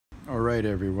All right,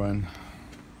 everyone.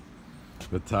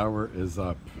 The tower is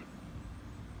up.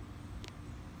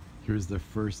 Here's the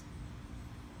first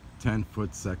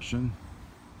 10-foot section.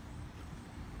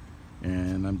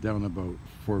 And I'm down about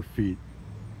 4 feet.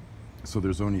 So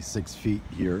there's only 6 feet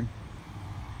here.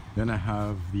 Then I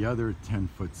have the other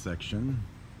 10-foot section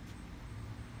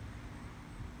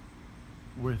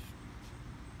with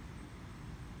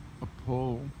a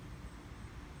pole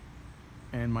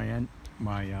and my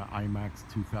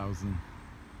IMAX2000.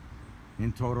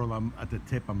 In total, I'm at the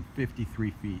tip, I'm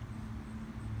 53 feet.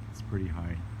 It's pretty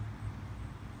high.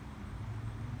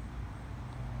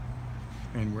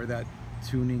 And where that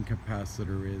tuning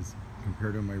capacitor is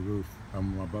compared to my roof,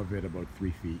 I'm above it about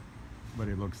 3 feet. But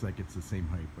it looks like it's the same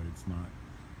height, but it's not.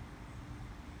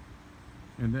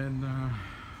 And then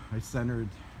I centered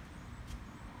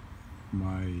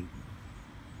my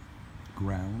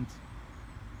ground.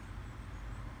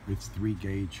 It's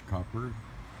 3-gauge copper.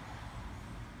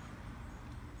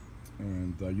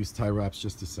 And I used tie wraps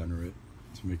just to center it,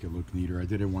 to make it look neater. I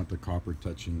didn't want the copper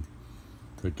touching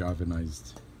the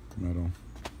galvanized metal.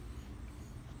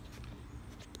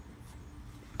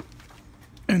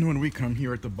 And when we come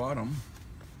here at the bottom,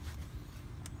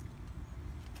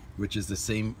 which is the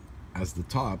same as the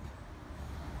top,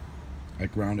 I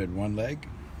grounded one leg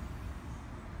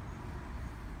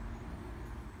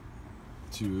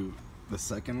to the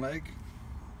second leg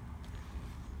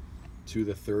to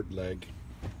the third leg,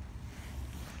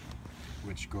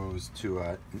 which goes to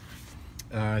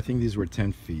I think these were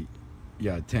 10 feet.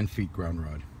 Yeah, 10 feet ground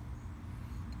rod.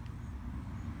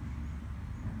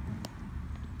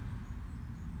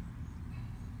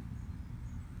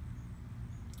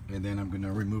 And then I'm going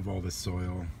to remove all the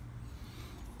soil,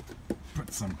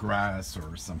 put some grass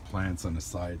or some plants on the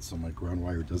side so my ground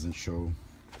wire doesn't show.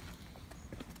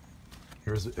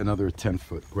 Here's another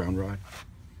 10-foot ground rod.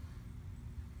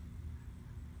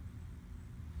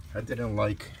 I didn't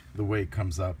like the way it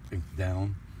comes up and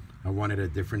down. I wanted a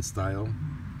different style.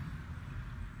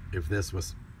 If this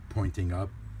was pointing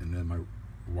up and then my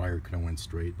wire could have went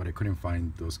straight, but I couldn't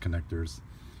find those connectors.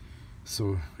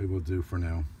 So it will do for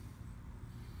now.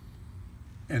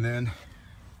 And then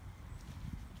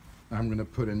I'm gonna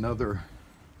put another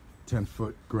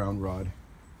 10-foot ground rod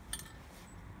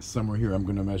somewhere here. I'm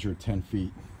gonna measure 10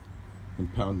 feet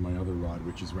and pound my other rod,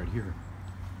 which is right here.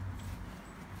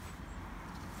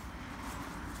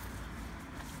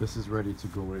 This is ready to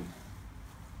go in.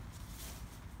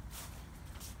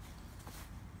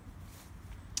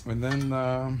 And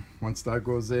then once that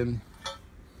goes in,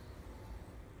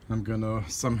 I'm gonna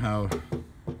somehow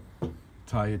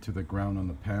tie it to the ground on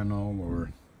the panel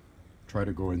or try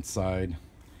to go inside.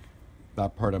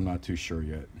 That part I'm not too sure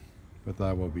yet, but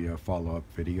that will be a follow-up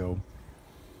video.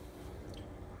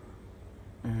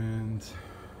 And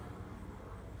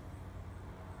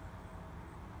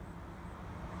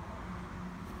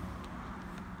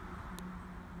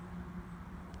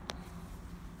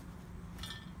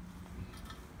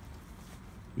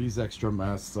these extra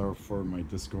masts are for my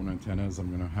disco antennas.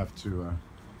 I'm gonna have to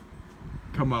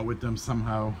come out with them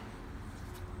somehow.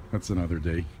 That's another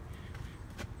day.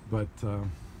 But yeah,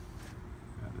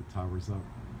 the tower's up.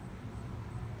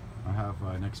 I have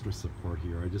an extra support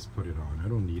here. I just put it on. I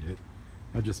don't need it.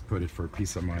 I just put it for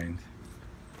peace of mind.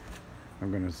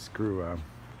 I'm gonna screw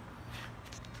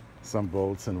some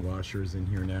bolts and washers in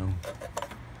here now.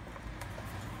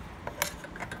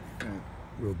 And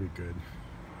we'll be good.